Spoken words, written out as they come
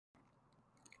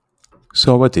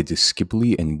Salve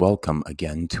discipuli and welcome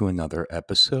again to another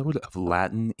episode of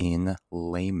Latin in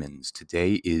Layman's.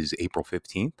 Today is April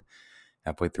 15th,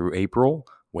 halfway through April.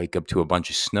 Wake up to a bunch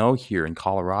of snow here in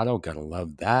Colorado. Gotta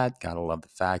love that. Gotta love the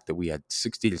fact that we had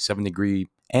 60 to 7 degree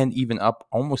and even up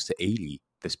almost to 80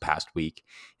 this past week.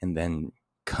 And then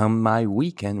come my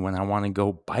weekend when I want to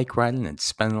go bike riding and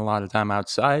spend a lot of time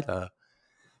outside,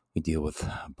 we deal with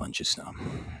a bunch of snow.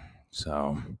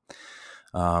 So,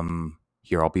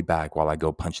 here, I'll be back while I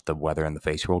go punch the weather in the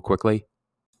face real quickly.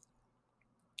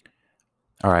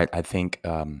 All right, I think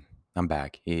I'm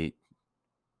back. I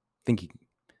think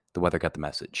the weather got the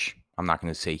message. I'm not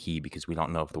going to say he because we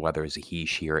don't know if the weather is a he,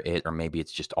 she, or it, or maybe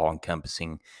it's just all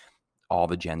encompassing all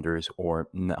the genders or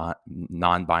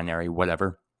non-binary,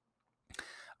 whatever.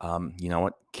 You know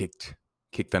what?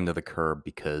 Kicked them to the curb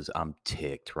because I'm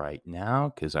ticked right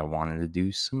now because I wanted to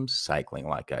do some cycling,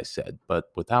 like I said. But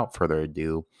without further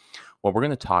ado, what we're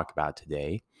going to talk about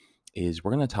today is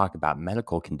we're going to talk about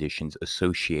medical conditions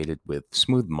associated with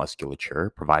smooth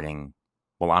musculature, I'm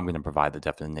going to provide the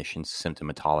definitions,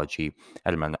 symptomatology,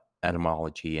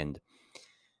 etymology, and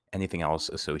anything else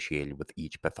associated with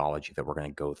each pathology that we're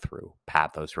going to go through.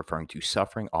 Pathos referring to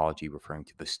suffering, ology referring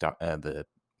to the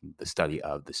study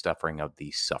of the suffering of the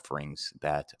sufferings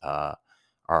that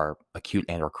are acute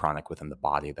and or chronic within the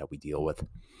body that we deal with.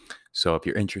 So if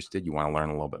you're interested, you want to learn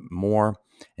a little bit more.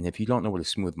 And if you don't know what a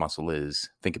smooth muscle is,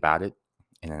 think about it.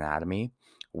 In anatomy,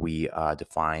 we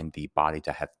define the body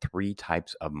to have three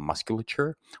types of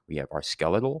musculature. We have our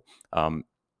skeletal.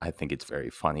 I think it's very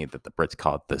funny that the Brits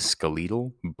call it the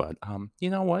skeletal, but you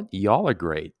know what? Y'all are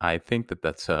great. I think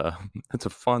that's a that's a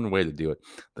fun way to do it.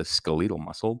 The skeletal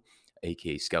muscle,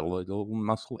 aka skeletal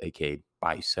muscle, aka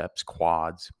biceps,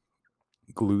 quads,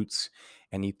 glutes,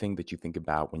 anything that you think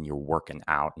about when you're working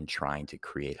out and trying to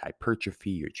create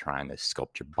hypertrophy, you're trying to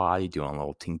sculpt your body, doing a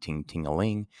little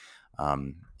ting-ting-ting-a-ling,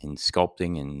 and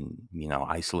sculpting and,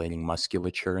 isolating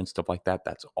musculature and stuff like that.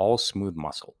 That's all smooth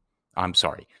muscle. I'm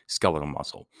sorry, skeletal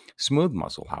muscle. Smooth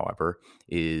muscle, however,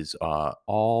 is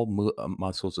all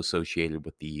muscles associated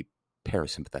with the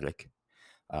parasympathetic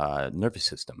nervous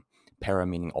system. Para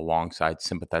meaning alongside,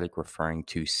 sympathetic referring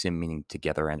to, sim meaning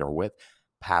together and or with,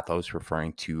 pathos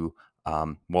referring to,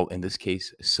 in this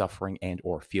case, suffering and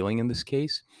or feeling. In this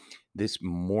case, this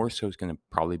more so is going to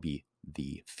probably be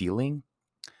the feeling.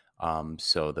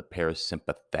 So the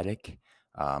parasympathetic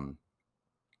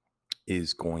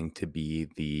is going to be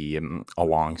the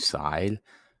alongside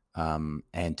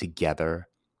and together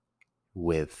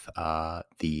with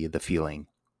the feeling.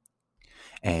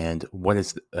 And what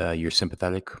is your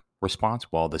sympathetic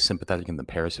response? Well, the sympathetic and the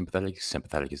parasympathetic.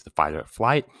 Sympathetic is the fight or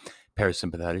flight.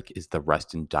 Parasympathetic is the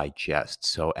rest and digest.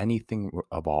 So anything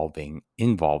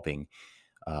involving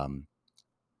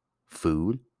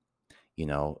food,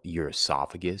 your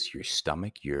esophagus, your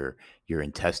stomach, your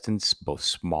intestines, both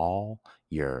small,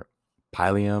 your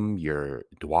ileum, your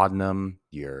duodenum,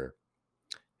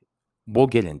 we'll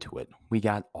get into it. We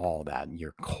got all that.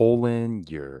 Your colon,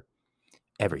 your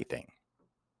everything.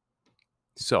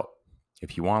 So,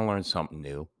 if you want to learn something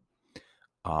new,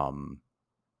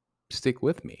 stick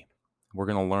with me. We're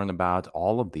going to learn about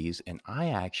all of these. And I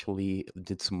actually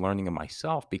did some learning of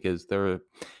myself because there are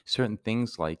certain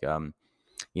things like,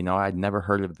 I'd never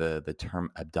heard of the term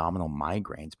abdominal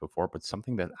migraines before, but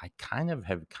something that I kind of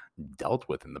have dealt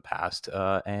with in the past.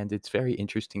 And it's very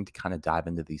interesting to kind of dive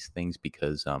into these things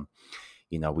because, there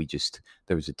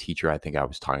was a teacher I think I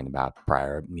was talking about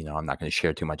prior. I'm not going to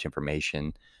share too much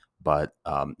information, but,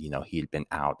 he had been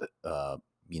out,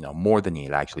 more than he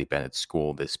had actually been at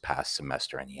school this past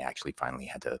semester. And he actually finally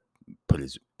had to put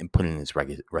in his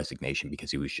resignation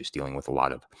because he was just dealing with a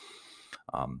lot of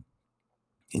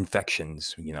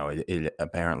infections. It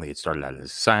apparently it started out as a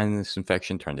sinus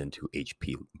infection, turned into H.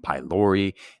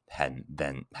 pylori.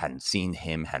 Hadn't seen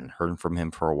him, hadn't heard from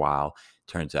him for a while.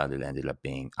 Turns out it ended up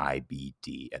being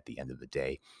IBD at the end of the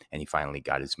day, and he finally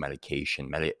got his medication.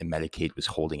 Medicaid was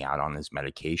holding out on his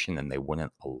medication, and they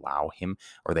wouldn't allow him,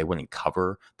 or they wouldn't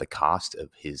cover the cost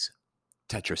of his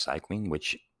tetracycline,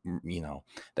 which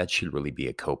that should really be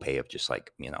a copay of just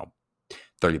like $30,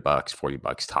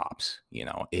 $40 tops,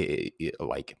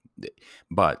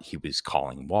 but he was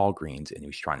calling Walgreens and he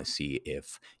was trying to see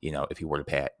if he were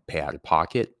to pay out of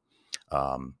pocket,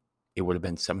 it would have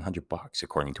been $700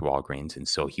 according to Walgreens. And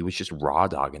so he was just raw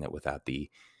dogging it without the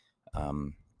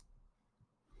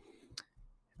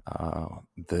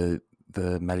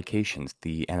medications,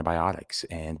 the antibiotics.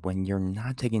 And when you're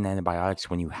not taking antibiotics,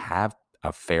 when you have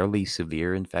a fairly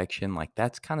severe infection, like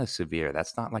that's kind of severe.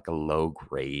 That's not like a low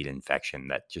grade infection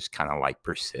that just kind of like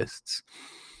persists.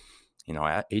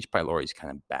 H. pylori is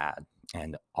kind of bad.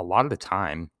 And a lot of the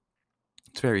time,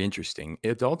 it's very interesting.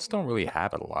 Adults don't really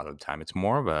have it a lot of the time. It's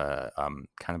more of a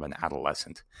kind of an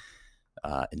adolescent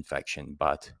infection,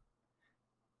 but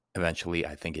eventually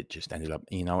I think it just ended up,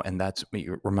 and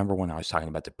remember when I was talking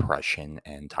about depression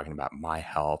and talking about my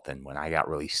health and when I got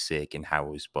really sick and how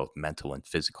it was both mental and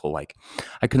physical. Like,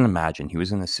 I couldn't imagine he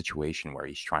was in a situation where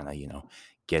he's trying to,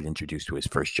 get introduced to his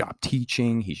first job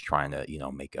teaching. He's trying to,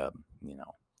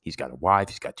 he's got a wife,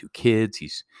 he's got two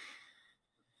kids,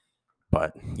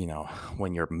 but,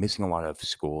 when you're missing a lot of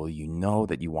school, you know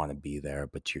that you want to be there,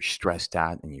 but you're stressed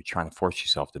out and you're trying to force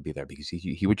yourself to be there because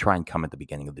he would try and come at the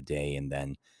beginning of the day,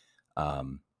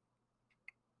 um,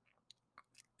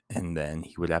 and then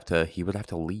he would have to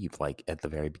leave like at the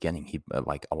very beginning.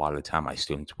 Like a lot of the time, my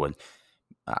students would.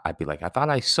 I'd be like, I thought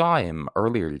I saw him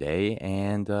earlier today,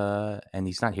 and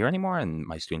he's not here anymore. And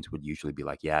my students would usually be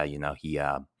like, yeah,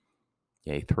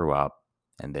 he threw up,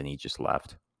 and then he just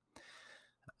left.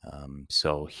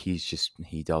 So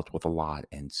he dealt with a lot.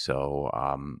 And so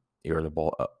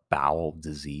irritable bowel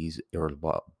disease,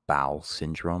 irritable bowel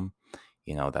syndrome,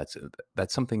 that's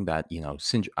something that,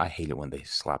 I hate it when they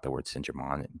slap the word syndrome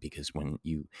on it, because when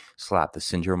you slap the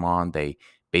syndrome on, they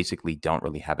basically don't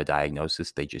really have a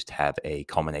diagnosis. They just have a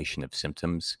culmination of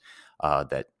symptoms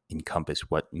that encompass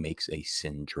what makes a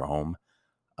syndrome.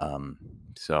 Um,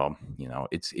 so,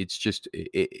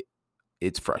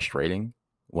 it's frustrating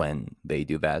when they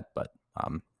do that, but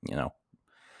um, you know,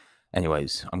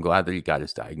 anyways, I'm glad that he got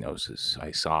his diagnosis.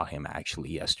 I saw him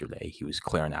actually yesterday. He was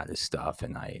clearing out his stuff,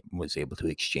 and I was able to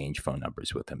exchange phone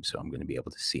numbers with him. So I'm going to be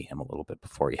able to see him a little bit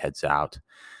before he heads out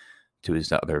to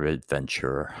his other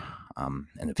adventure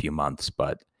in a few months.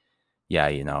 But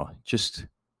yeah, just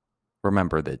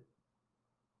remember that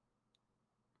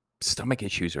stomach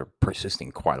issues are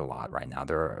persisting quite a lot right now.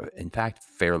 They're, in fact,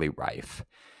 fairly rife.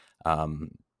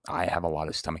 Um, I have a lot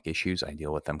of stomach issues. I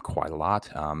deal with them quite a lot,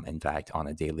 in fact, on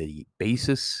a daily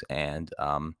basis. And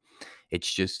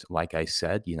it's just like I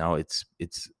said, it's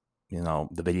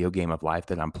the video game of life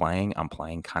that I'm playing. I'm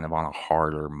playing kind of on a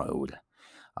harder mode.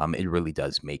 It really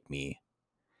does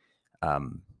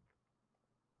um,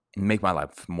 make my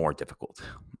life more difficult,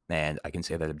 and I can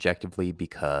say that objectively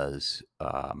because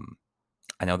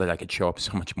I know that I could show up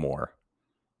so much more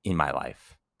in my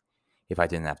life if I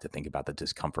didn't have to think about the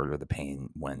discomfort or the pain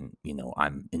when,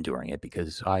 I'm enduring it,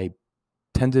 because I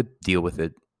tend to deal with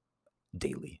it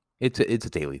daily. It's a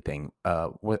daily thing.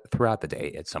 Throughout the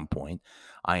day, at some point,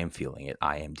 I am feeling it.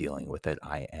 I am dealing with it.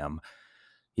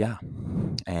 Yeah.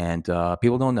 And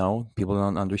people don't know. People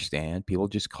don't understand. People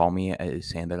just call me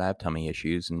saying that I have tummy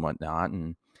issues and whatnot.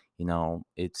 And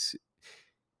it's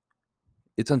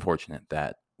unfortunate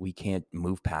that we can't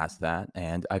move past that.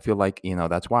 And I feel like,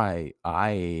 that's why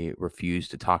I refuse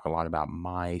to talk a lot about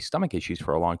my stomach issues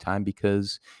for a long time,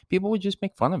 because people would just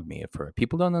make fun of me for it.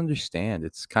 People don't understand.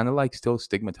 It's kind of like still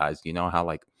stigmatized. You know how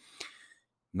like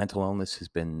mental illness has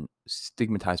been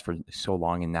stigmatized for so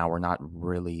long, and now we're not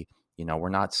really, we're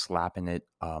not slapping it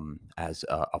as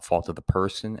a fault of the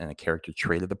person and a character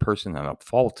trait of the person and a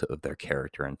fault of their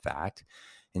character.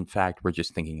 In fact, we're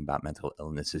just thinking about mental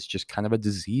illness as just kind of a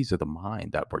disease of the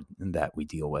mind that we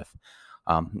deal with.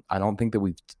 I don't think that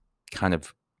we've kind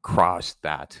of crossed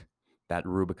that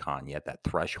Rubicon yet, that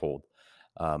threshold,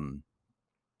 um,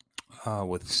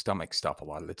 with stomach stuff a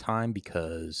lot of the time,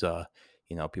 because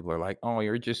people are like, "Oh,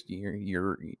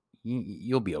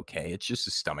 you'll be okay. It's just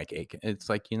a stomach ache." It's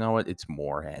like, you know what? It's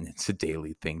more, and it's a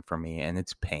daily thing for me, and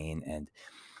it's pain, and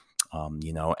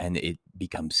it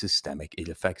becomes systemic. It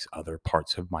affects other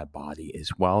parts of my body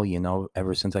as well.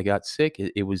 Ever since I got sick,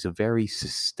 it was a very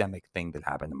systemic thing that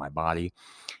happened in my body,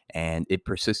 and it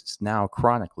persists now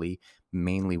chronically,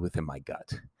 mainly within my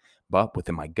gut. But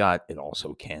within my gut, it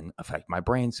also can affect my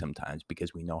brain sometimes,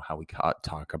 because we know how we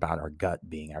talk about our gut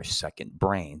being our second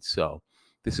brain. So,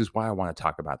 this is why I want to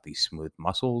talk about these smooth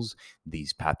muscles,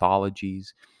 these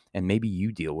pathologies, and maybe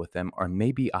you deal with them, or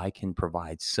maybe I can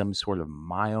provide some sort of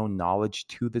my own knowledge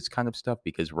to this kind of stuff.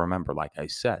 Because remember, like I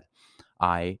said,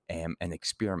 I am an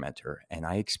experimenter, and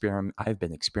I've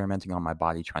been experimenting on my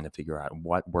body, trying to figure out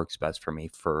what works best for me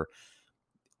for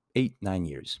 8, 9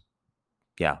 years.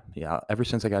 Yeah, yeah. Ever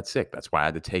since I got sick, that's why I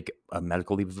had to take a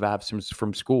medical leave of absence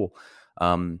from school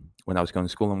when I was going to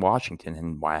school in Washington,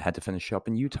 and why I had to finish up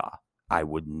in Utah. I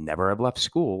would never have left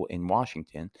school in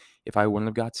Washington if I wouldn't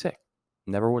have got sick.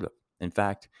 Never would have. In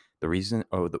fact, the reason,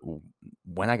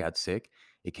 when I got sick,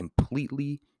 it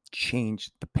completely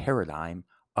changed the paradigm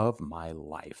of my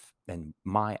life and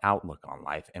my outlook on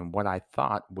life and what I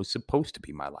thought was supposed to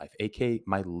be my life, aka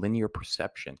my linear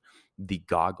perception, the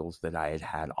goggles that I had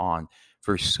had on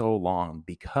for so long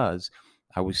because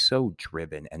I was so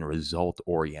driven and result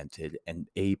oriented, and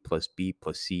A plus B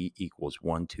plus C equals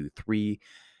one, two, three.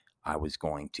 I was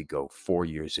going to go 4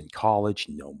 years in college,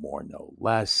 no more, no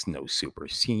less, no super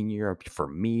senior. For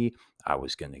me, I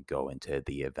was going to go into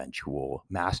the eventual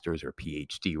master's or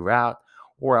PhD route,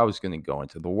 or I was going to go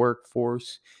into the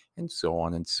workforce, and so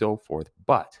on and so forth.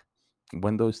 But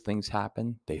when those things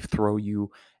happen, they throw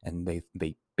you and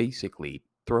they basically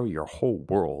throw your whole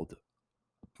world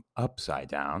upside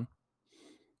down.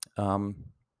 Um,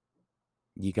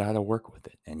 you got to work with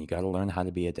it and you got to learn how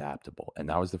to be adaptable. And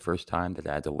that was the first time that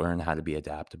I had to learn how to be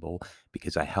adaptable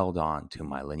because I held on to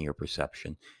my linear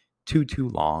perception too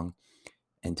long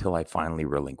until I finally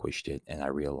relinquished it. And I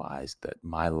realized that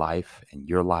my life and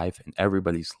your life and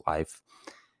everybody's life,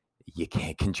 you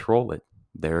can't control it.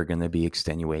 There are going to be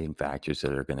extenuating factors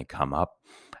that are going to come up,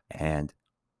 and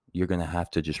you're going to have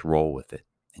to just roll with it.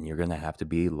 And you're going to have to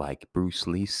be like Bruce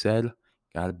Lee said,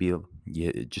 got to be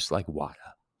just like water.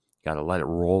 Got to let it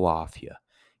roll off you.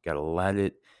 Got to let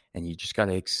it, and you just got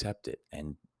to accept it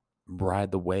and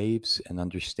ride the waves and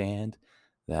understand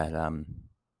that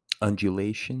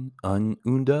undulation,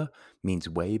 unda, means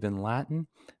wave in Latin.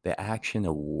 The action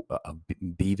of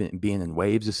being in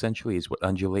waves essentially is what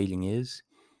undulating is.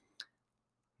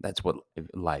 That's what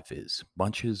life is.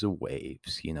 Bunches of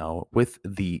waves, with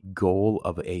the goal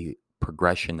of a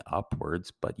progression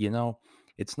upwards. But,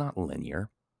 it's not linear.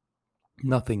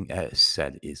 Nothing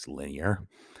said is linear,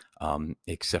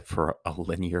 except for a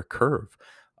linear curve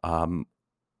on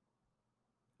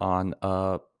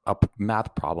a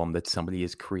math problem that somebody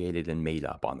has created and made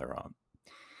up on their own.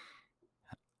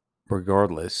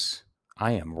 Regardless,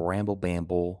 I am ramble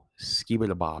bamble,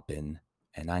 skibidi bopping,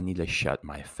 and I need to shut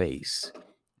my face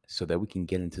so that we can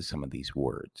get into some of these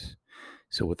words.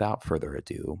 So without further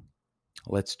ado,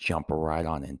 let's jump right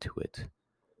on into it.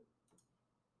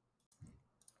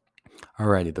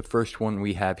 Alrighty, the first one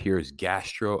we have here is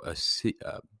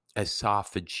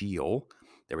gastroesophageal.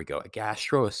 There we go.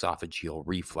 Gastroesophageal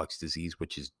reflux disease,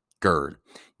 which is GERD,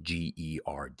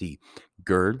 GERD.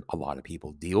 GERD, a lot of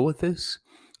people deal with this,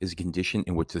 is a condition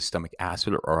in which the stomach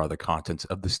acid or other contents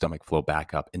of the stomach flow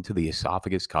back up into the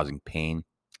esophagus, causing pain,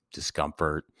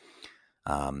 discomfort.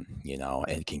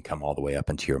 It can come all the way up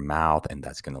into your mouth, and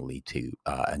that's going to lead to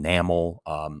enamel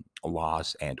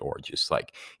loss and or just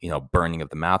like, burning of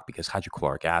the mouth, because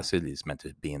hydrochloric acid is meant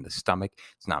to be in the stomach.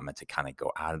 It's not meant to kind of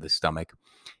go out of the stomach.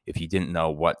 If you didn't know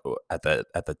what at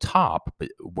the top, but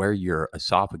where your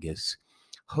esophagus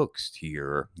hooks to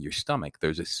your stomach,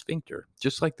 there's a sphincter,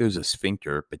 just like there's a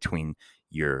sphincter between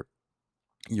your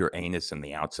anus and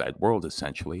the outside world,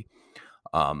 essentially.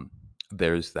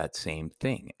 There's that same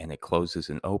thing, and it closes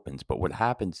and opens. But what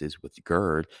happens is with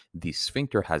GERD, the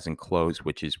sphincter hasn't closed,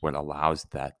 which is what allows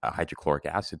that hydrochloric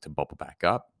acid to bubble back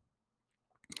up.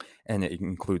 And it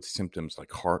includes symptoms like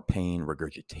heart pain,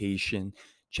 regurgitation,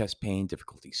 chest pain,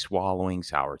 difficulty swallowing,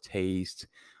 sour taste,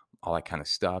 all that kind of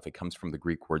stuff. It comes from the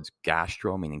Greek words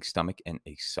gastro, meaning stomach, and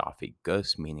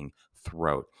esophagus, meaning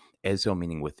throat. Eso,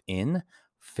 meaning within.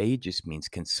 Phagus means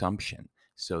consumption.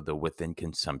 So the within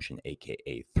consumption,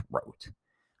 aka throat.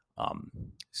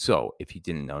 So if you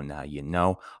didn't know, now you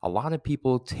know. A lot of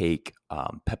people take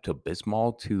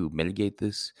Pepto-Bismol to mitigate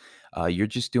this. You're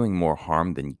just doing more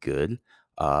harm than good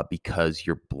because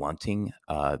you're blunting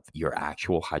your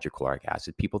actual hydrochloric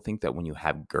acid. People think that when you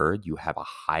have GERD, you have a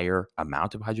higher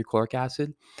amount of hydrochloric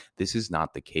acid. This is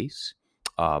not the case.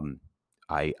 I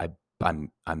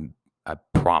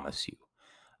promise you.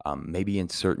 Maybe in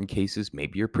certain cases,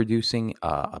 maybe you're producing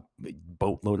a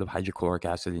boatload of hydrochloric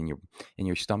acid in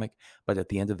your stomach. But at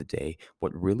the end of the day,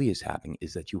 what really is happening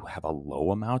is that you have a low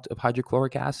amount of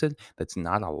hydrochloric acid that's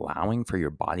not allowing for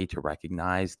your body to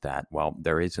recognize that, well,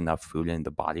 there is enough food in the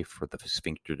body for the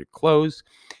sphincter to close,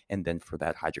 and then for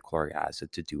that hydrochloric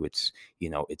acid to do its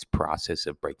process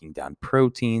of breaking down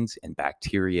proteins and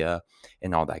bacteria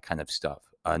and all that kind of stuff.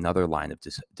 Another line of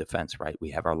defense, right? We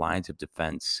have our lines of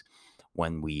defense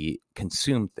when we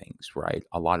consume things, right?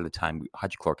 A lot of the time,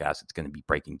 hydrochloric acid is going to be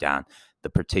breaking down the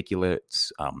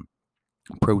particulates,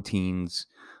 proteins,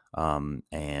 and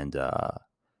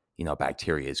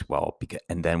bacteria as well.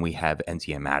 And then we have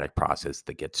enzymatic process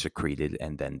that gets secreted,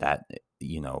 and then that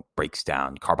breaks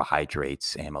down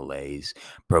carbohydrates, amylase,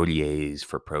 protease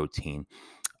for protein,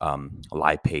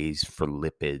 lipase for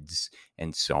lipids,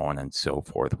 and so on and so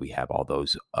forth. We have all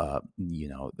those,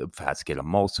 the fats get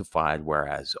emulsified,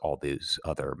 whereas all these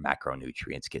other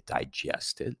macronutrients get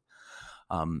digested.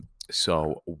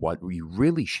 So what we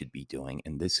really should be doing,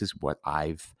 and this is what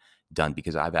I've done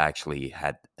because I've actually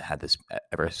had this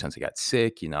ever since I got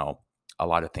sick. A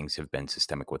lot of things have been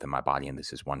systemic within my body, and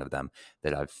this is one of them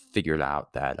that I've figured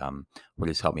out that what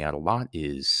has helped me out a lot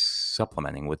is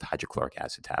supplementing with hydrochloric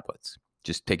acid tablets.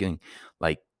 Just taking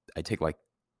like I take like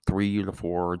 3 to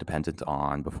 4, dependent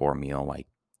on before a meal, like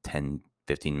 10,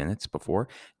 15 minutes before,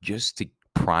 just to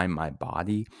prime my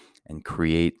body and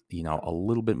create, a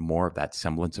little bit more of that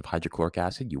semblance of hydrochloric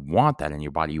acid. You want that in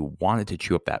your body. You want it to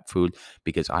chew up that food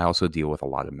because I also deal with a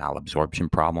lot of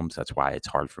malabsorption problems. That's why it's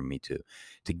hard for me to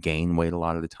gain weight a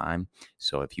lot of the time.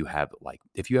 So if you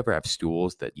ever have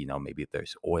stools that, maybe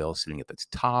there's oil sitting at the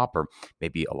top, or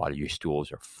maybe a lot of your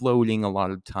stools are floating a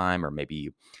lot of the time, or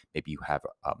maybe you have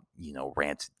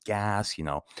rancid gas,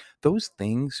 those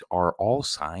things are all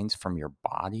signs from your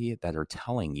body that are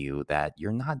telling you that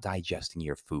you're not digesting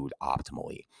your food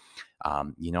optimally.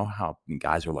 You know how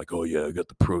guys are like, "Oh yeah, I got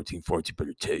the protein for it. You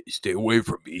better stay away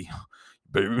from me.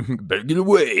 Better get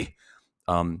away."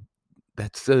 Um,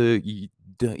 that's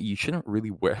you shouldn't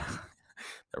really wear.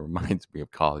 That reminds me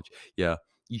of college. Yeah,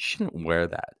 you shouldn't wear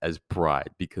that as pride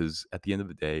because at the end of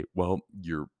the day, well,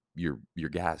 your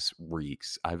gas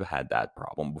reeks. I've had that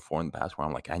problem before in the past where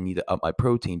I'm like, I need to up my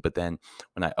protein, but then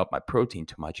when I up my protein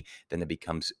too much, then it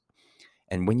becomes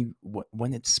and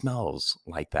when it smells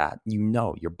like that,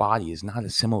 your body is not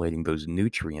assimilating those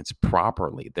nutrients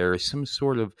properly. There is some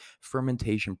sort of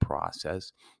fermentation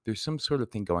process. There's some sort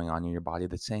of thing going on in your body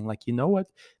that's saying, like, you know what,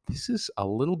 this is a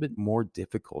little bit more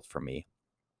difficult for me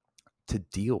to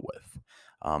deal with.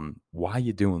 Why are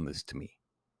you doing this to me?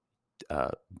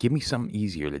 Give me something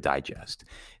easier to digest.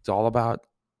 It's all about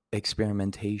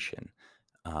experimentation.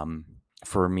 Um,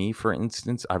 for me, for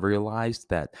instance, I've realized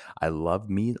that I love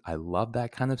meat. I love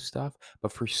that kind of stuff.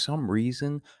 But for some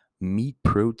reason, meat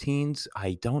proteins,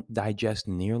 I don't digest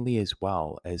nearly as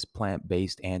well as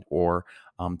plant-based and or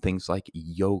things like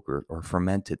yogurt or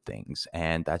fermented things.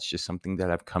 And that's just something that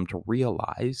I've come to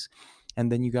realize. And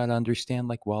then you got to understand,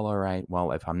 like, well, all right,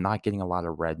 well, if I'm not getting a lot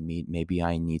of red meat, maybe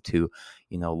I need to,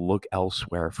 look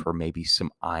elsewhere for maybe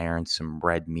some iron, some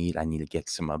red meat. I need to get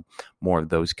some more of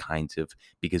those kinds of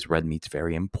because red meat's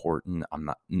very important.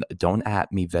 Don't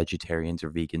at me vegetarians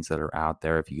or vegans that are out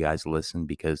there if you guys listen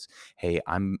because hey,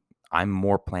 I'm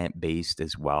more plant based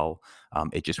as well.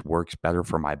 It just works better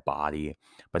for my body.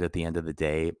 But at the end of the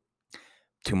day,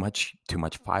 too much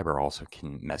fiber also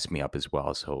can mess me up as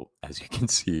well. So as you can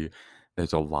see,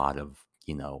 there's a lot of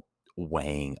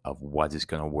weighing of what is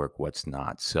going to work, what's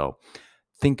not. So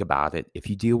think about it. If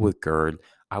you deal with GERD,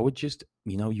 I would just,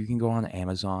 you can go on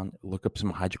Amazon, look up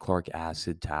some hydrochloric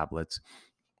acid tablets.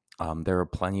 There are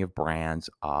plenty of brands,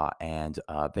 and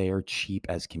they are cheap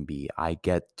as can be. I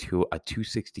get to a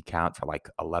 260 count for like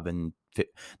 15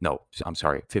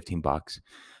 bucks,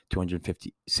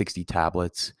 260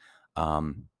 tablets.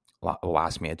 Um,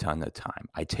 Last me a ton of time.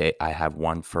 I have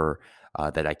one for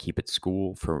that I keep at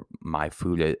school for my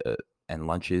food and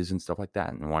lunches and stuff like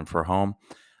that, and one for home.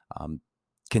 Um,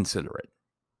 Consider it.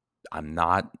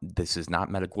 This is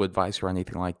not medical advice or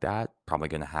anything like that. Probably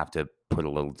going to have to put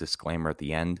a little disclaimer at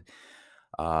the end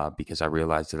because I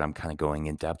realize that I'm kind of going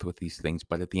in depth with these things.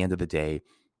 But at the end of the day,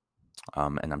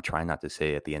 and I'm trying not to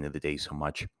say at the end of the day so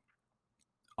much,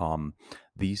 um,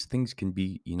 these things can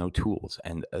be, tools.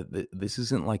 And this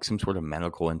isn't like some sort of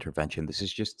medical intervention. This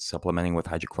is just supplementing with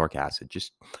hydrochloric acid,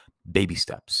 just baby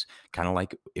steps. Kind of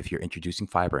like if you're introducing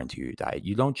fiber into your diet,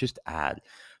 you don't just add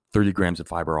 30 grams of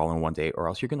fiber all in one day, or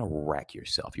else you're going to wreck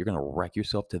yourself. You're going to wreck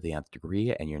yourself to the nth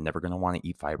degree, and you're never going to want to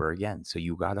eat fiber again. So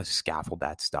you got to scaffold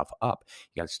that stuff up.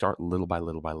 You got to start little by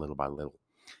little by little by little.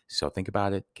 So think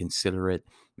about it, consider it,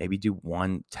 maybe do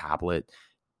one tablet,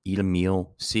 eat a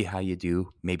meal, see how you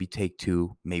do, maybe take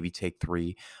two, maybe take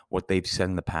three. What they've said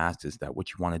in the past is that what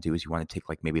you want to do is you want to take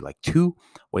maybe two,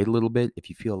 wait a little bit. If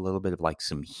you feel a little bit of like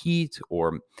some heat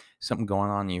or something going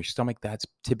on in your stomach, that's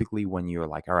typically when you're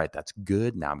like, all right, that's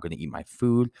good. Now I'm going to eat my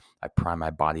food. I prime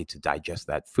my body to digest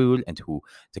that food and to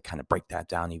kind of break that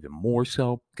down even more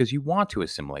so because you want to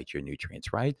assimilate your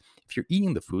nutrients, right? If you're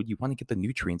eating the food, you want to get the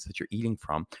nutrients that you're eating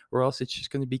from, or else it's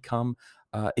just going to become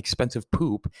expensive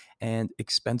poop and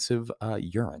expensive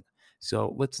urine.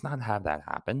 So let's not have that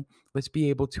happen. Let's be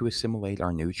able to assimilate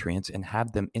our nutrients and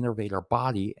have them innervate our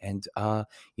body and,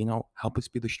 help us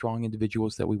be the strong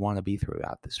individuals that we want to be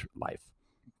throughout this life.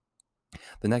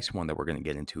 The next one that we're going to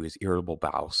get into is Irritable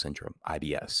Bowel Syndrome,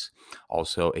 IBS.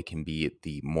 Also, it can be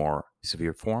the more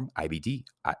severe form, IBD,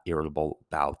 Irritable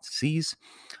Bowel Disease.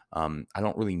 I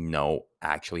don't really know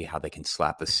actually how they can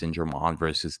slap the syndrome on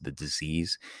versus the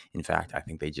disease. In fact, I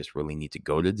think they just really need to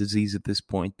go to disease at this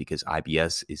point, because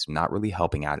IBS is not really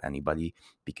helping out anybody.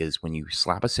 Because when you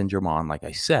slap a syndrome on, like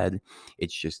I said,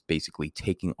 it's just basically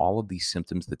taking all of these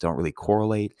symptoms that don't really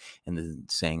correlate and then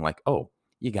saying like, oh,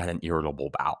 you got an irritable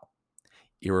bowel.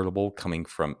 Irritable coming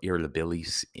from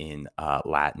irritabilis in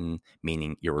Latin,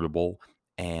 meaning irritable.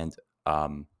 And,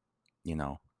 um, you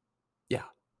know, yeah,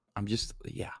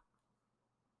 yeah.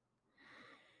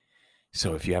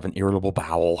 So if you have an irritable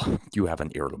bowel, you have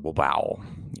an irritable bowel.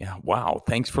 Yeah. Wow.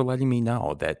 Thanks for letting me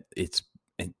know that it's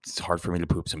hard for me to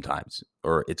poop sometimes,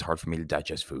 or it's hard for me to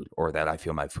digest food, or that I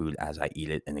feel my food as I eat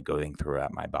it and it going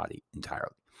throughout my body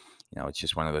entirely. It's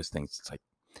just one of those things. It's like,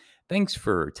 thanks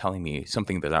for telling me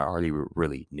something that I already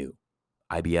really knew.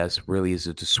 IBS really is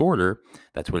a disorder.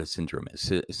 That's what a syndrome is.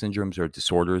 Syndromes are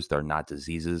disorders. They're not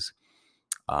diseases.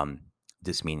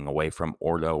 This meaning away from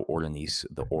ordo, ordinance,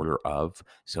 the order of.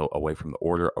 So away from the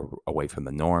order, away from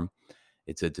the norm.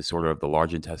 It's a disorder of the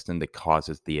large intestine that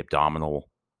causes the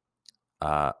abdominal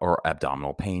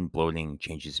pain, bloating,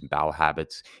 changes in bowel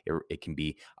habits. It can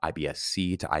be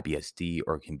IBS-C to IBS-D,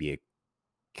 or it can be a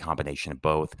combination of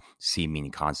both. C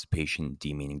meaning constipation,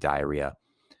 D meaning diarrhea.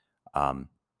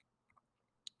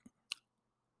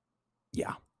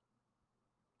 Yeah.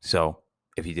 So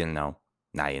if you didn't know,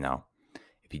 now you know.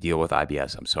 If you deal with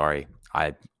IBS, I'm sorry.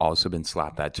 I've also been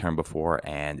slapped that term before,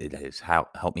 and it has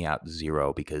helped me out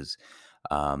zero, because,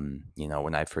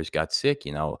 when I first got sick,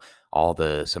 all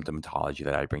the symptomatology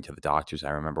that I bring to the doctors.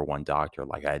 I remember one doctor,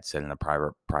 like I had said in a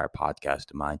prior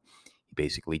podcast of mine, he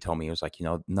basically told me, he was like,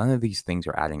 none of these things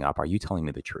are adding up. Are you telling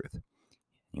me the truth?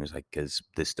 He was like, because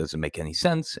this doesn't make any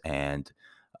sense. And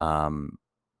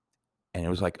it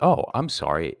was like, oh, I'm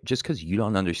sorry. Just because you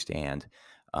don't understand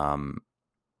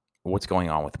what's going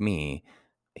on with me,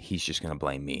 he's just going to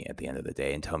blame me at the end of the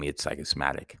day and tell me it's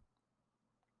psychosomatic.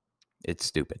 It's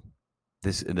stupid.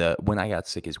 When I got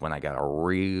sick is when I got a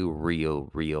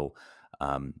real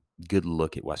good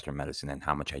look at Western medicine, and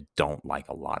how much I don't like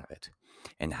a lot of it,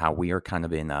 and how we are kind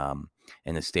of in a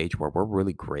stage where we're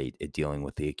really great at dealing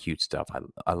with the acute stuff.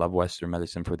 I love Western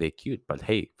medicine for the acute, but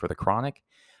hey, for the chronic,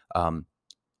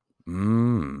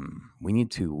 we need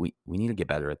to get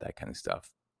better at that kind of stuff,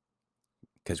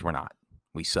 because we're not.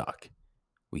 We suck.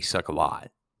 We suck a lot.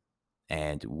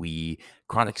 And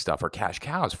chronic stuff are cash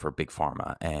cows for big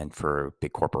pharma and for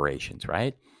big corporations,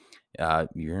 right?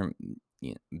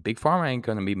 Big pharma ain't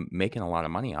going to be making a lot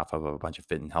of money off of a bunch of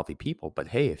fit and healthy people. But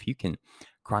hey, if you can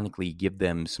chronically give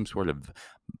them some sort of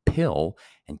pill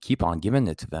and keep on giving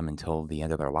it to them until the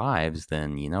end of their lives,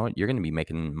 then you know what? You're going to be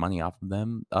making money off of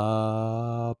them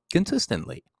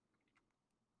consistently.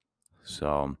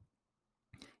 So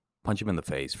punch him in the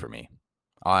face for me.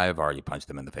 I've already punched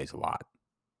him in the face a lot.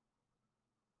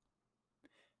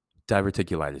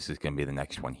 Diverticulitis is going to be the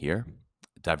next one here.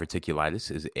 Diverticulitis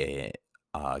is a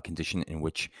condition in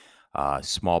which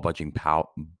small bulging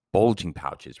pouches,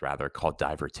 called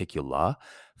diverticula,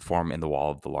 form in the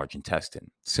wall of the large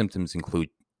intestine. Symptoms include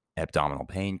abdominal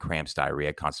pain, cramps,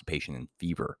 diarrhea, constipation, and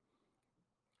fever.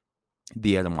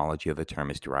 The etymology of the term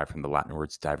is derived from the Latin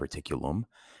words diverticulum,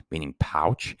 meaning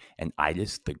pouch, and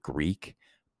itis, the Greek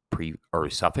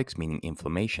suffix meaning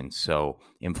inflammation. So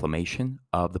inflammation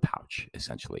of the pouch,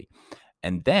 essentially.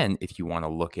 And then if you want to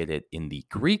look at it in the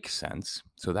Greek sense,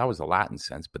 so that was the Latin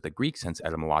sense, but the Greek sense,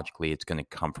 etymologically, it's going to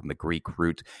come from the Greek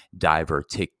root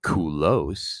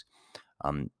divertikulos,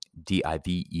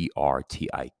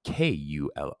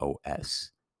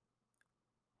 Divertikulos,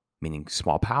 meaning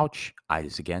small pouch,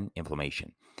 itis again,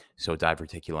 inflammation. So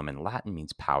diverticulum in Latin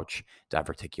means pouch,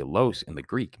 divertikulos in the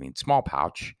Greek means small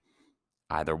pouch,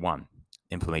 either one.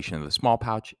 Inflammation of the small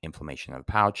pouch, inflammation of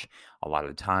the pouch. A lot of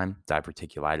the time,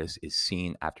 diverticulitis is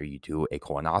seen after you do a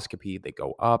colonoscopy. They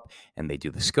go up and they do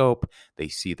the scope. They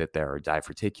see that there are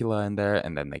diverticula in there,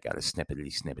 and then they got to snip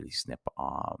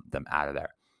them out of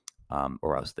there,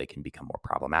 or else they can become more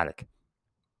problematic.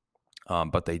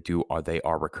 But they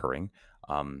are recurring.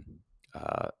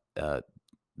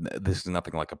 This is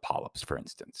nothing like a polyps, for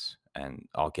instance, and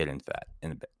I'll get into that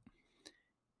in a bit.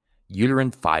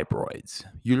 Uterine fibroids.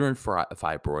 Uterine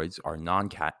fibroids are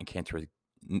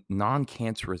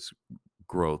non-cancerous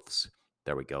growths,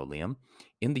 there we go, Liam,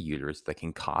 in the uterus that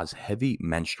can cause heavy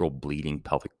menstrual bleeding,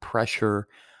 pelvic pressure,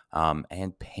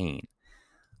 and pain.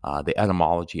 The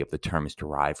etymology of the term is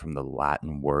derived from the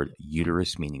Latin word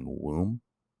uterus, meaning womb,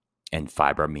 and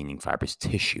fibra, meaning fibrous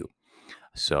tissue.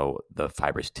 So the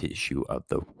fibrous tissue of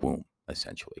the womb.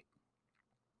 essentially.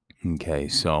 Okay,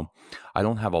 so I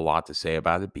don't have a lot to say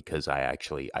about it because I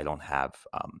don't have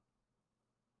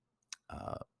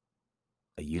uh,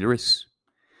 a uterus,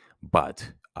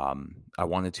 but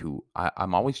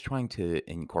I'm always trying to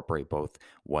incorporate both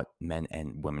what men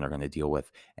and women are going to deal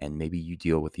with, and maybe you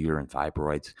deal with uterine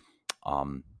fibroids.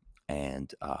 Um,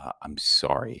 and I'm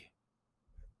sorry.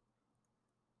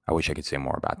 I wish I could say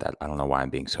more about that. I don't know why I'm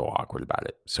being so awkward about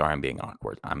it. Sorry, I'm being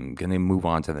awkward. I'm going to move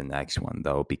on to the next one,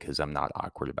 though, because I'm not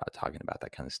awkward about talking about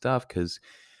that kind of stuff because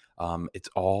it's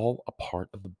all a part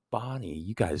of the body.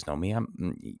 You guys know me.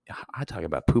 I talk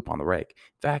about poop on the reg.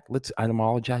 In fact, let's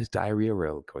etymologize diarrhea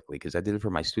real quickly because I did it for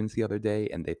my students the other day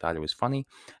and they thought it was funny.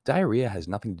 Diarrhea has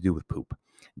nothing to do with poop.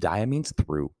 Dia means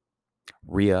through.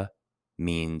 Rhea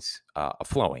means a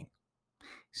flowing.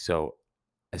 So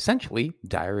essentially,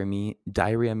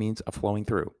 diarrhea means a flowing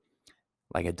through,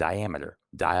 like a diameter.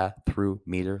 Dia through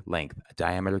meter length. A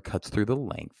diameter cuts through the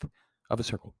length of a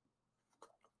circle.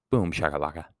 Boom,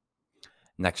 shakalaka.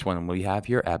 Next one we have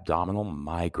here, abdominal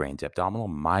migraines. Abdominal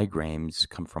migraines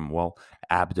come from, well,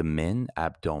 abdominis,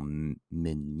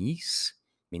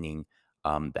 meaning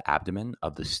the abdomen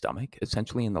of the stomach,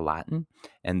 essentially in the Latin.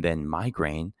 And then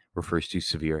migraine refers to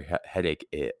severe headache.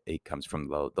 It comes from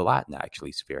the Latin,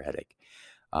 actually, severe headache.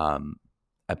 Um,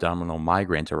 Abdominal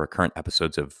migraines are recurrent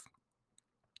episodes of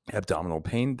abdominal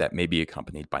pain that may be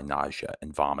accompanied by nausea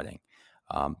and vomiting.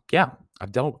 Yeah,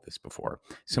 I've dealt with this before.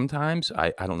 Sometimes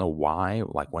I don't know why,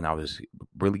 like when I was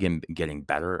really getting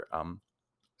better,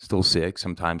 still sick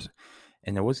sometimes.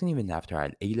 And it wasn't even after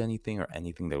I'd ate anything or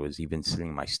anything that was even sitting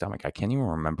in my stomach. I can't even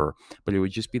remember, but it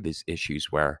would just be these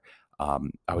issues where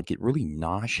I would get really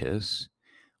nauseous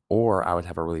or I would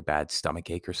have a really bad stomach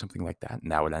ache or something like that, and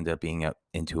that would end up being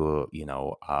into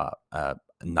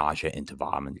nausea into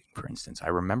vomiting, for instance. I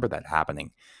remember that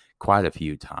happening quite a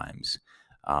few times,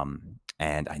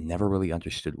 and I never really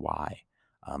understood why.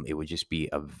 It would just be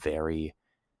a very,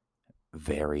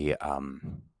 very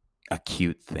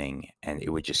acute thing, and it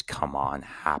would just come on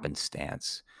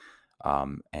happenstance.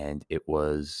 And it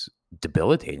was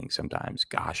debilitating sometimes.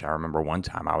 Gosh, I remember one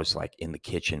time I was like in the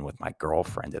kitchen with my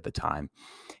girlfriend at the time,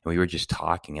 and we were just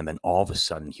talking, and then all of a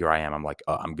sudden, here I am. I'm like,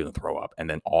 oh, I'm gonna throw up, and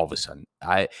then all of a sudden,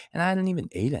 I hadn't even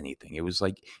ate anything. It was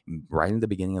like right in the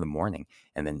beginning of the morning,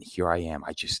 and then here I am.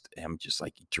 I just am just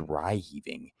like dry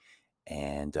heaving,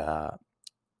 and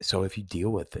so if you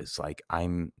deal with this, like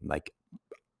I'm like,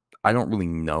 I don't really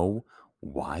know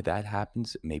why that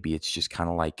happens. Maybe it's just kind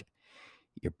of like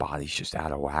your body's just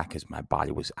out of whack because my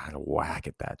body was out of whack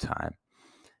at that time.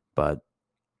 But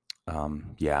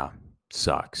yeah,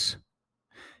 sucks.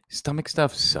 Stomach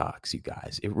stuff sucks, you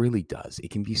guys. It really does.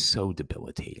 It can be so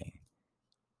debilitating.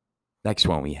 Next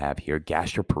one we have here,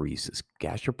 gastroparesis.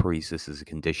 Gastroparesis is a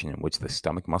condition in which the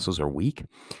stomach muscles are weak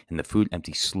and the food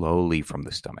empties slowly from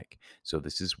the stomach. So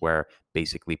this is where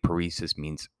basically paresis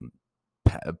means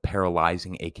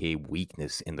paralyzing, aka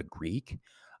weakness in the Greek,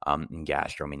 and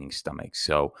gastro meaning stomach.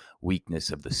 So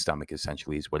weakness of the stomach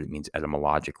essentially is what it means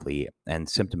etymologically, and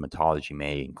symptomatology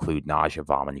may include nausea,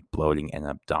 vomiting, bloating, and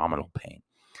abdominal pain.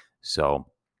 So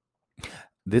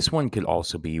this one could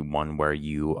also be one where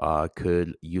you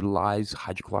could utilize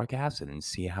hydrochloric acid and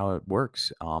see how it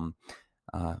works.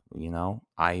 I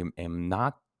am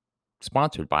not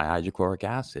sponsored by hydrochloric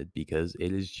acid because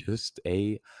it is just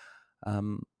a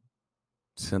um,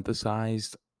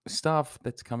 synthesized stuff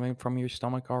that's coming from your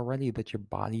stomach already that your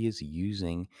body is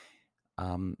using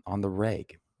on the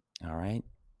reg. All right.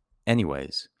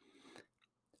 Anyways,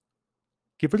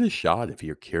 give it a shot if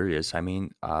you're curious. I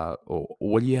mean,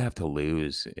 what do you have to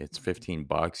lose? It's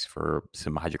 $15 for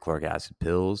some hydrochloric acid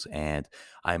pills, and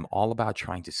I'm all about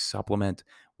trying to supplement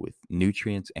with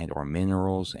nutrients and or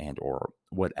minerals and or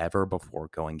whatever before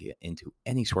going into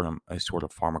any sort of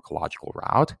pharmacological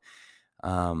route.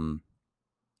 Um,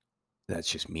 that's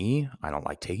just me. I don't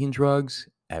like taking drugs.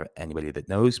 Anybody that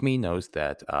knows me knows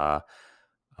that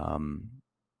um,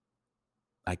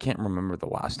 I can't remember the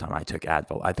last time I took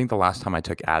Advil. I think the last time I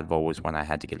took Advil was when I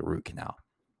had to get a root canal,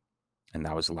 and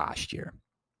that was last year.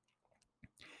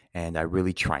 And I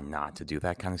really try not to do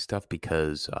that kind of stuff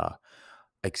because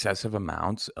excessive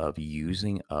amounts of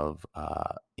using of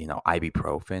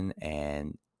ibuprofen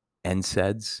and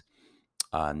NSAIDs,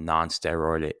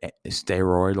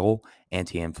 steroidal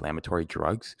anti-inflammatory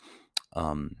drugs.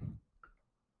 Um,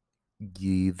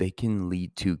 they can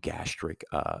lead to gastric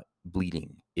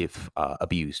bleeding if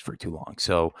abused for too long.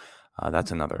 So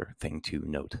that's another thing to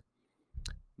note.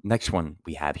 Next one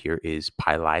we have here is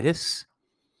pielitis.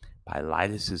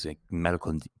 Pielitis is a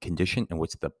medical condition in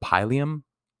which the pileum,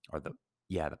 or the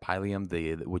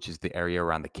pileum, which is the area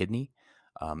around the kidney,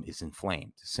 is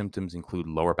inflamed. Symptoms include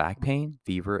lower back pain,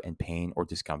 fever, and pain or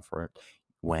discomfort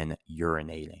when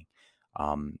urinating.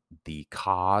 The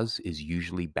cause is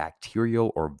usually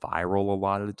bacterial or viral a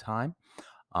lot of the time.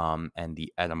 And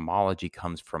the etymology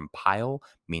comes from pyle,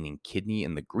 meaning kidney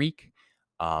in the Greek,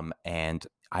 and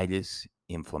itis,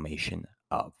 inflammation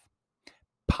of.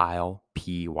 Pyle,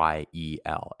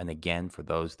 Pyel. And again, for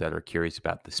those that are curious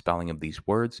about the spelling of these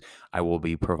words, I will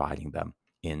be providing them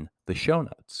in the show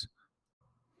notes.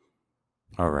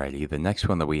 Alrighty, the next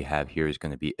one that we have here is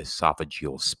going to be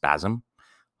esophageal spasm.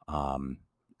 Um,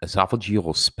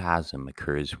 Esophageal spasm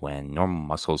occurs when normal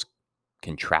muscles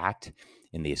contract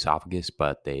in the esophagus,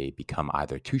 but they become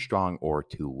either too strong or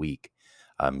too weak.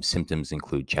 Symptoms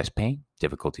include chest pain,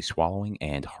 difficulty swallowing,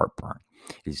 and heartburn.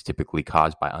 It is typically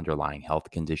caused by underlying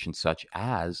health conditions such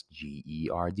as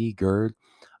GERD,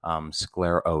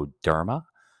 scleroderma,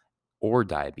 or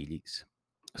diabetes.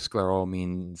 Sclero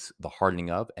means the hardening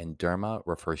of, and derma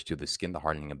refers to the skin, the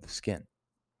hardening of the skin.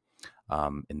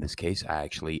 In this case, I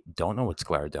actually don't know what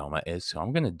scleroderma is, so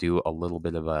I'm going to do a little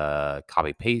bit of a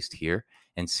copy paste here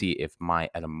and see if my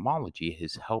etymology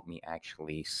has helped me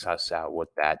actually suss out what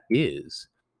that is.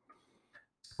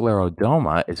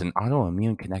 Scleroderma is an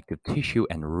autoimmune connective tissue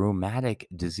and rheumatic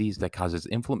disease that causes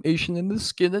inflammation in the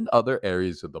skin and other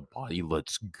areas of the body.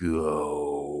 Let's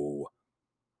go.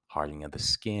 Hardening of the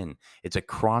skin. It's a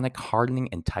chronic hardening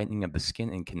and tightening of the skin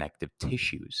and connective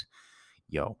tissues.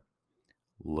 Yo,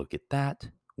 look at that.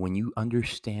 When you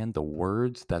understand the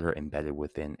words that are embedded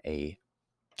within a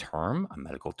term, a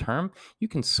medical term, you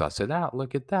can suss it out.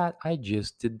 Look at that. I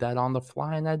just did that on the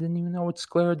fly and I didn't even know what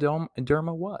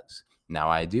scleroderma was. Now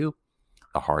I do.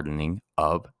 The hardening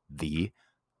of the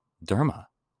derma,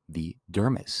 the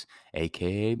dermis,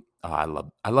 aka I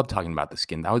love talking about the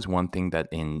skin. That was one thing that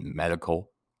in medical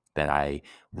that I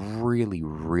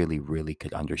really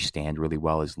could understand really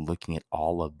well, is looking at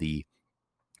all of the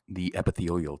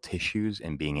epithelial tissues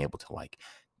and being able to like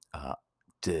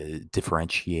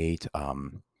differentiate uh,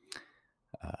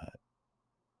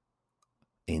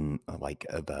 in like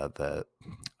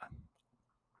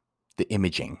the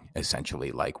imaging,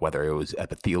 essentially, like whether it was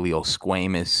epithelial,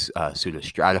 squamous,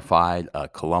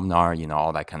 pseudostratified, columnar,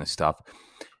 all that kind of stuff.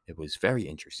 It was very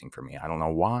interesting for me. I don't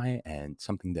know why, and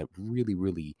something that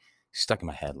really stuck in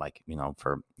my head, like,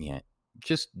 for,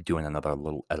 just doing another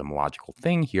little etymological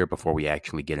thing here before we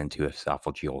actually get into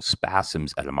esophageal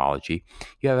spasms etymology.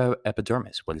 You have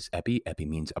epidermis. What is epi? Epi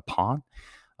means upon,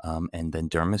 and then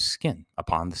dermis, skin,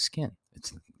 upon the skin.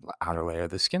 It's the outer layer of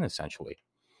the skin, essentially.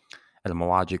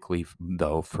 Etymologically,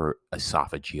 though, for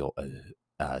esophageal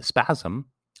spasm,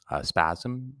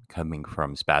 spasm coming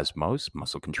from spasmos,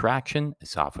 muscle contraction,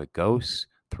 esophagus,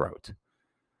 throat.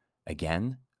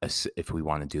 Again, if we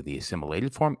want to do the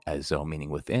assimilated form, ezo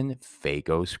meaning within,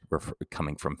 phagos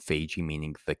coming from phagy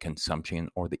meaning the consumption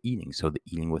or the eating, so the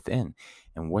eating within.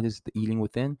 And what is the eating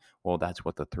within? Well, that's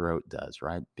what the throat does,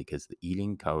 right? Because the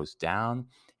eating goes down,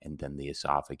 and then the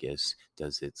esophagus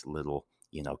does its little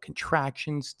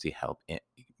contractions to help it,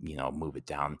 move it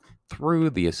down through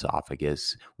the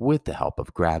esophagus with the help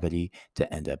of gravity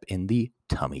to end up in the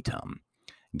tummy tum.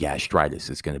 Gastritis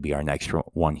is going to be our next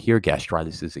one here.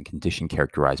 Gastritis is a condition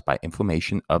characterized by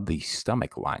inflammation of the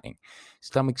stomach lining.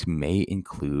 Stomachs may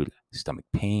include stomach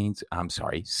pains.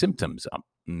 Symptoms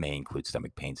may include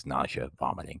stomach pains, nausea,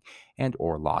 vomiting, and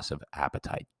or loss of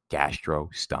appetite.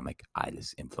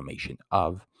 Gastrostomach-itis, inflammation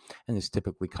of, and is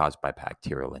typically caused by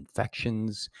bacterial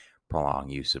infections, prolonged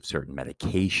use of certain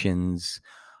medications,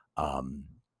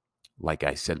 like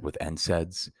I said with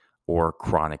NSAIDs, or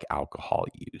chronic alcohol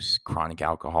use. Chronic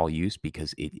alcohol use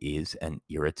because it is an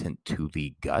irritant to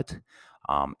the gut,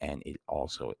 and it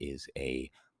also is a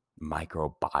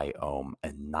microbiome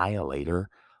annihilator.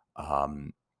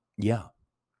 Yeah,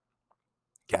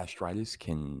 gastritis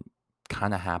can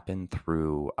kind of happen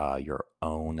through your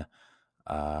own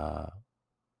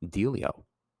dealio,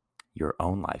 your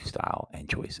own lifestyle and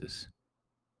choices.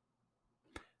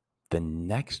 The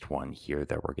next one here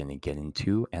that we're going to get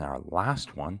into, and our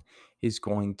last one, is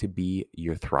going to be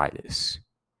urethritis.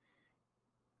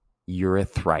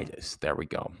 Urethritis, there we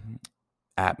go.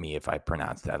 At me if I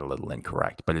pronounce that a little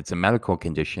incorrect, but it's a medical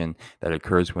condition that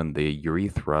occurs when the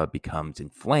urethra becomes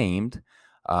inflamed,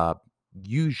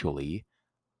 usually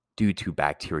due to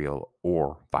bacterial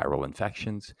or viral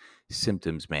infections.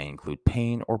 Symptoms may include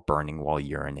pain or burning while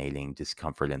urinating,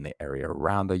 discomfort in the area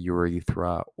around the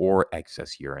urethra, or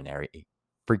excess urinary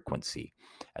frequency.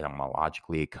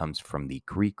 Etymologically, it comes from the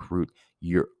Greek root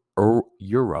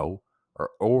euro or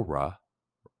aura.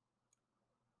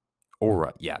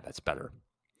 Yeah, that's better.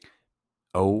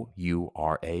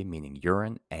 OURA, meaning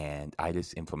urine, and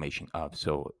itis, inflammation of.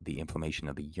 So the inflammation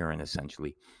of the urine,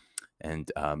 essentially.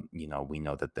 And, we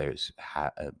know that there's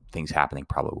things happening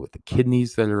probably with the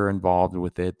kidneys that are involved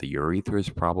with it. The urethra is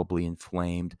probably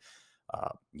inflamed.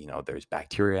 There's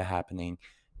bacteria happening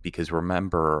because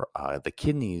remember, the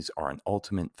kidneys are an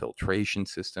ultimate filtration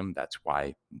system. That's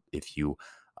why if you,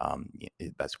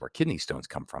 that's where kidney stones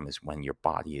come from, is when your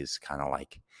body is kind of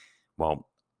like, well,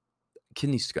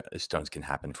 stones can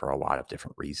happen for a lot of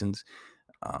different reasons.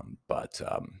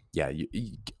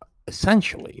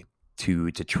 Essentially,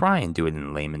 to try and do it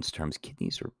in layman's terms,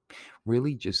 kidneys are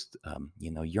really just,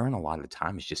 urine a lot of the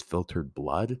time is just filtered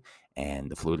blood and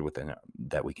the fluid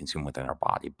that we consume within our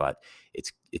body. But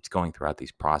it's going throughout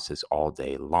these process all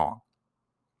day long.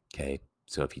 Okay,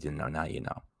 so if you didn't know, now you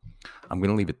know. I'm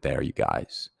going to leave it there, you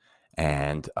guys,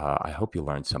 and I hope you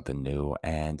learned something new.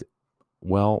 And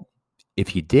well,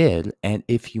 if you did, and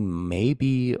if you may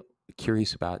be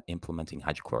curious about implementing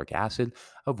hydrochloric acid,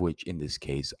 of which in this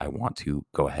case, I want to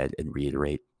go ahead and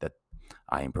reiterate that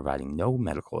I am providing no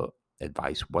medical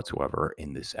advice whatsoever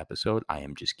in this episode. I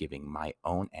am just giving my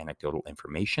own anecdotal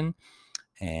information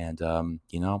and,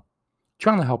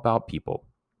 trying to help out people.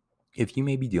 If you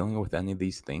may be dealing with any of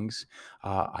these things,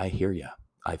 I hear you.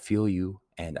 I feel you,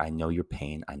 and I know your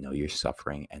pain. I know your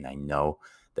suffering, and I know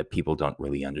that people don't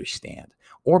really understand.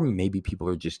 Or maybe people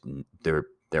are just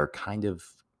they're kind of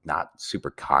not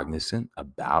super cognizant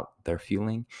about their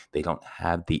feeling. They don't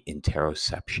have the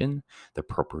interoception, the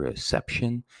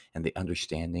proprioception, and the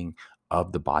understanding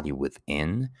of the body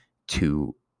within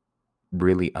to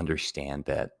really understand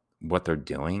that what they're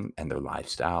doing and their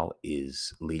lifestyle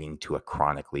is leading to a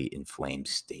chronically inflamed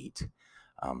state.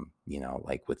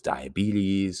 Like with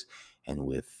diabetes and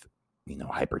with,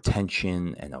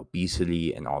 hypertension and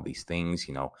obesity and all these things,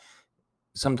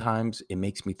 sometimes it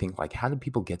makes me think like, how do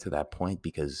people get to that point?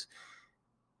 Because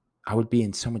I would be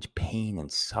in so much pain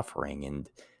and suffering, and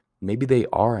maybe they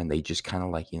are, and they just kind of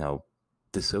like,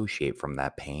 dissociate from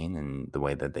that pain. And the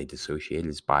way that they dissociate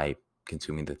is by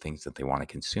consuming the things that they want to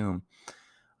consume,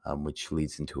 which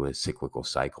leads into a cyclical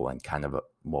cycle and kind of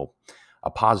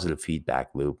a positive feedback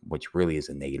loop, which really is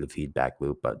a negative feedback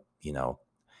loop. But,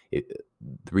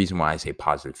 the reason why I say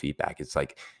positive feedback, it's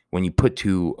like when you put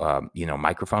two,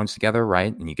 microphones together,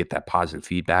 right? And you get that positive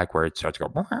feedback where it starts to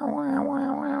go,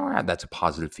 that's a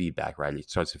positive feedback, right? It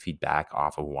starts to feedback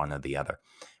off of one or the other,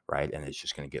 right? And it's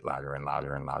just going to get louder and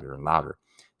louder and louder and louder.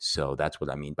 So that's what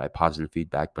I mean by positive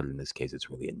feedback. But in this case, it's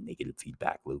really a negative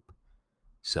feedback loop.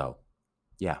 So,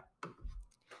 yeah.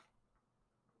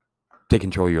 Take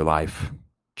control of your life.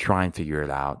 Try and figure it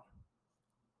out.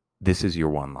 This is your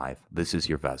one life. This is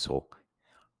your vessel.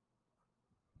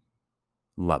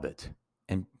 Love it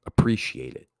and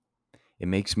appreciate it. It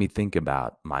makes me think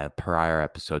about my prior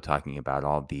episode talking about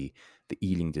all the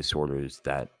eating disorders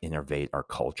that innervate our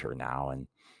culture now. And,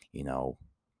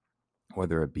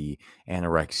 whether it be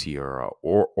anorexia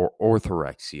or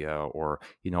orthorexia or,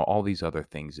 all these other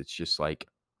things. It's just like,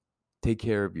 take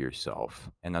care of yourself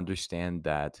and understand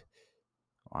that.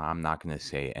 I'm not going to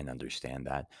say and understand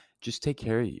that. Just take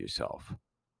care of yourself.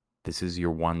 This is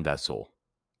your one vessel.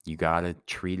 You got to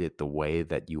treat it the way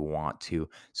that you want to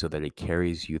so that it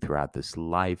carries you throughout this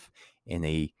life in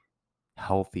a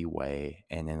healthy way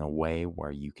and in a way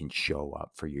where you can show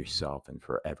up for yourself and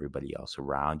for everybody else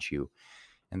around you,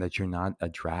 and that you're not a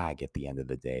drag at the end of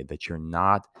the day, that you're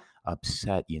not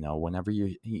upset. Whenever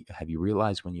have you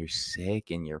realized when you're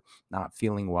sick and you're not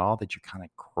feeling well, that you're kind of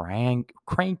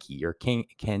cranky, you're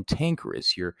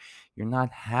cantankerous, you're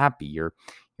not happy, you're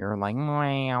like,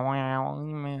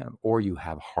 or you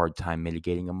have a hard time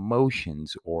mitigating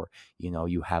emotions, or,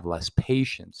 you have less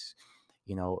patience.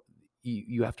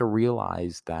 You have to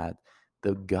realize that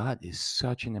the gut is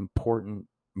such an important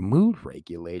mood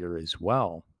regulator as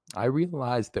well. I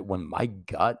realized that when my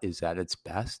gut is at its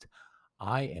best,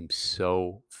 I am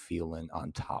so feeling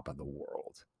on top of the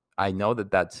world. I know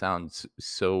that that sounds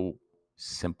so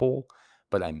simple,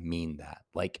 but I mean that.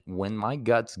 Like when my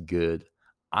gut's good,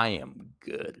 I am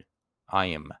good. I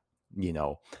am,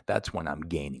 that's when I'm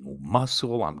gaining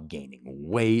muscle, I'm gaining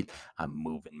weight, I'm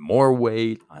moving more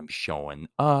weight, I'm showing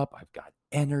up, I've got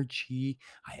energy,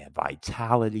 I have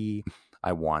vitality.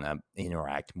 I want to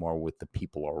interact more with the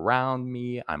people around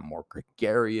me. I'm more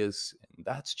gregarious. And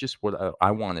that's just what I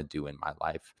want to do in my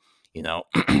life.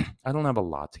 I don't have a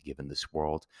lot to give in this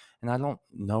world, and I don't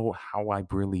know how I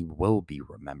really will be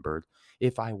remembered,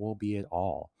 if I will be at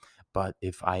all. But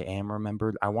if I am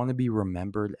remembered, I want to be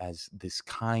remembered as this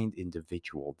kind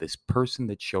individual, this person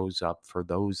that shows up for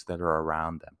those that are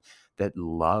around them, that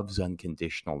loves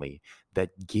unconditionally, that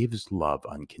gives love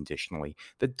unconditionally,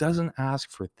 that doesn't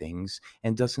ask for things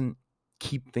and doesn't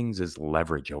keep things as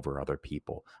leverage over other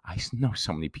people. Know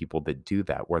so many people that do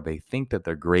that, where they think that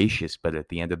they're gracious, but at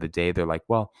the end of the day, they're like,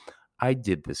 well, I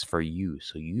did this for you,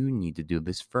 so you need to do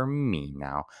this for me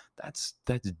now. That's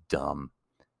dumb.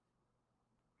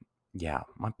 Yeah,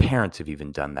 my parents have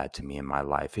even done that to me in my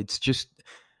life. It's just,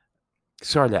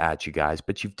 sorry to add you guys,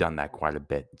 but you've done that quite a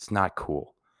bit. It's not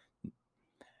cool.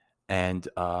 And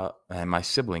my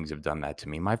siblings have done that to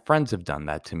me. My friends have done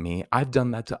that to me. I've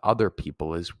done that to other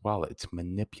people as well. It's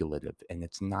manipulative and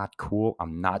it's not cool.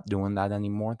 I'm not doing that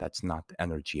anymore. That's not the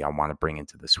energy I want to bring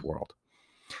into this world.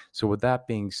 So with that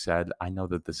being said, I know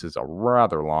that this is a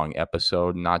rather long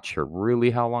episode. Not sure really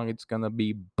how long it's going to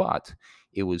be, but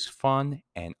it was fun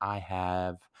and I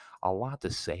have a lot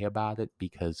to say about it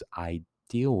because I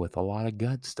deal with a lot of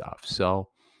gut stuff. So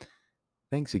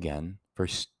thanks again for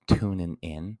tuning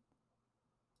in.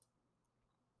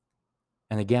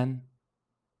 And again,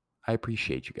 I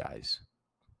appreciate you guys.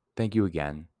 Thank you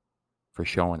again for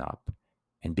showing up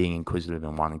and being inquisitive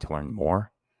and wanting to learn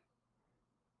more.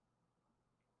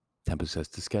 Tempus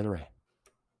est discedere.